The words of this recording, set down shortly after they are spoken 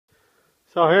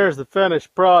So here's the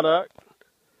finished product.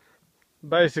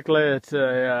 Basically, it's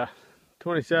a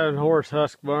 27 horse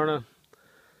Husqvarna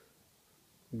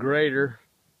grader,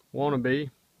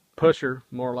 wannabe, pusher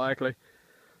more likely.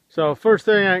 So first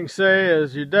thing I can say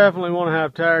is you definitely want to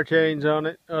have tire chains on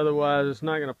it, otherwise it's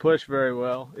not going to push very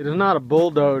well. It is not a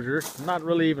bulldozer, it's not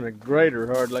really even a grader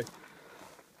hardly.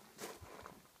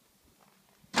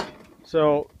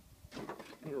 So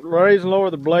raise and lower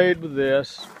the blade with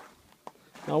this.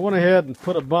 I went ahead and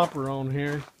put a bumper on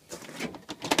here.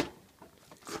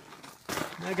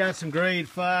 I got some grade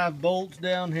 5 bolts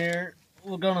down here.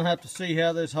 We're gonna have to see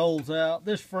how this holds out.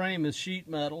 This frame is sheet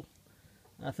metal.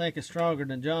 I think it's stronger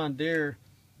than John Deere.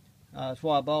 That's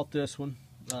why I bought this one.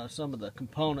 Some of the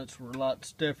components were a lot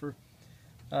stiffer.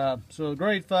 So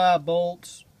grade 5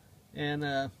 bolts,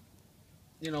 and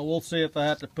you know, we'll see if I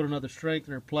have to put another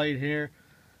strengthener plate here.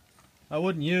 I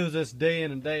wouldn't use this day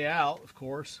in and day out, of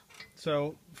course.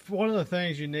 So one of the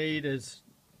things you need is,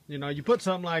 you know, you put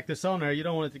something like this on there, you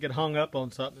don't want it to get hung up on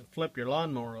something and flip your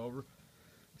lawnmower over.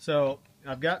 So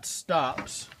I've got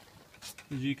stops,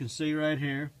 as you can see right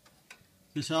here.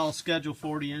 This is all schedule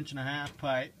 40-inch-and-a-half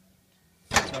pipe.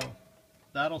 So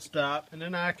that'll stop, and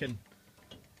then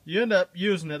you end up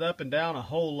using it up and down a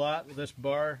whole lot with this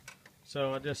bar.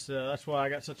 So I just, that's why I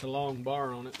got such a long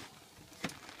bar on it.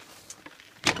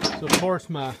 So of course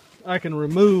I can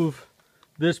remove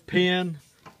this pin,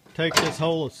 take this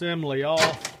whole assembly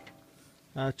off.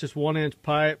 It's just 1-inch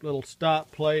pipe, little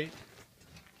stop plate,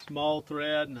 small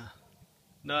thread, and a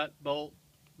nut, bolt,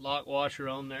 lock washer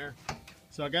on there.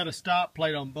 So I got a stop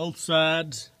plate on both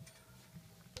sides,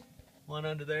 one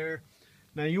under there.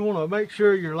 Now you want to make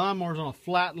sure your lawnmower's on a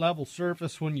flat level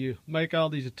surface when you make all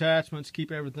these attachments,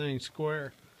 keep everything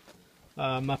square.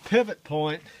 My pivot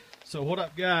point, so what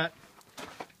I've got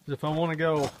is if I want to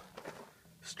go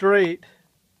straight,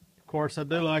 of course I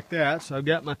do like that, so I've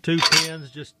got my 2 pins,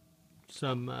 just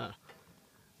some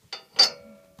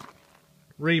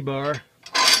rebar.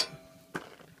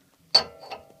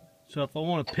 So if I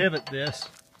want to pivot this,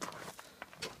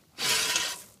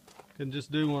 I can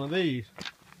just do one of these.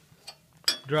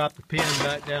 Drop the pin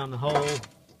back down the hole,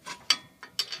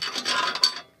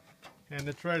 and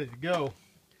it's ready to go.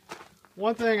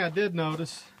 One thing I did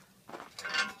notice,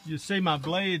 you see my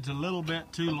blade's a little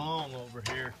bit too long over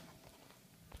here.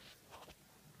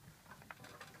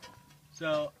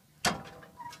 So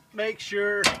make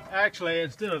sure, actually,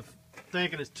 instead of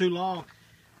thinking it's too long,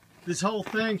 this whole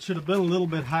thing should have been a little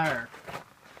bit higher.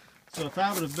 So if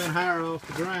I would have been higher off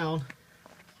the ground,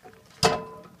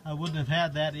 I wouldn't have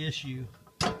had that issue.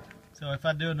 So if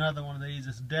I do another one of these,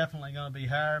 it's definitely going to be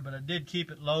higher, but I did keep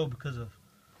it low because of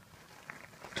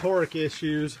torque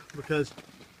issues, because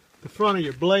the front of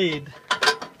your blade,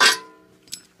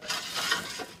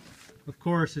 of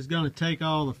course, is going to take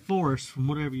all the force from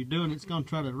whatever you're doing. It's going to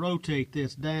try to rotate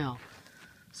this down.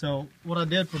 So what I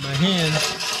did for my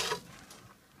hinge,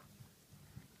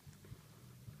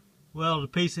 welded a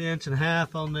piece of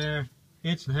 1.5 on there.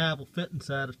 1.5 will fit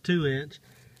inside a 2-inch.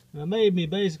 And I made me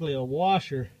basically a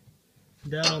washer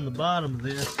down on the bottom of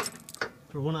this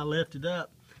for when I lift it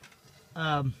up.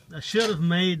 I should have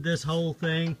made this whole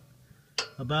thing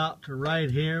about to right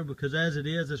here, because as it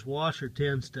is, this washer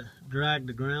tends to drag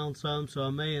the ground some, so I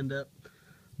may end up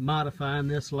modifying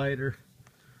this later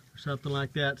or something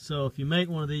like that. So if you make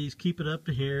one of these, keep it up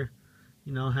to here,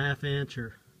 you know, 1/2 inch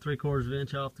or 3/4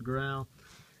 inch off the ground.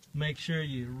 Make sure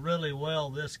you really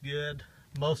weld this good.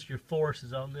 Most of your force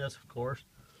is on this, of course.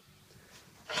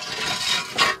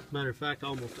 Matter of fact,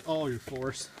 almost all your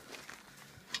force.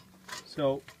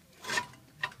 So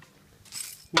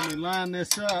when you line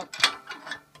this up,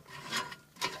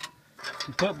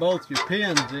 you put both your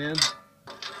pins in.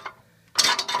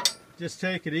 Just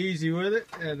take it easy with it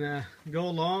and go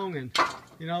along. And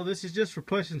you know, this is just for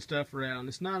pushing stuff around.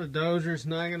 It's not a dozer. It's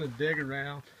not going to dig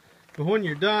around. But when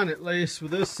you're done, at least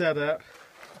with this setup,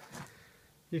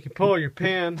 you can pull your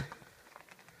pin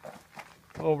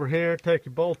over here, take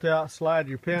your bolt out, slide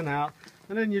your pin out,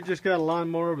 and then you just got a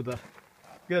lawnmower with a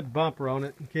good bumper on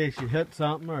it in case you hit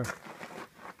something or,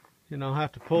 you know,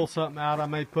 have to pull something out. I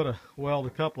may weld a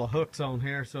couple of hooks on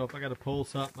here, so if I got to pull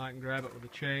something, I can grab it with a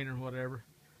chain or whatever.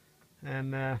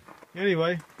 And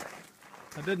anyway,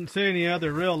 I didn't see any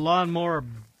other real lawnmower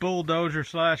bulldozer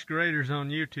 / graders on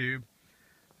YouTube.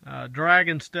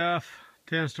 Dragging stuff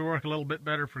tends to work a little bit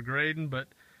better for grading, but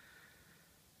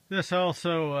this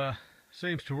also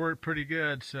seems to work pretty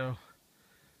good, so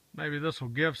maybe this will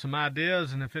give some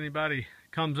ideas, and if anybody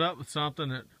comes up with something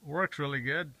that works really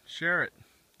good, share it.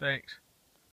 Thanks.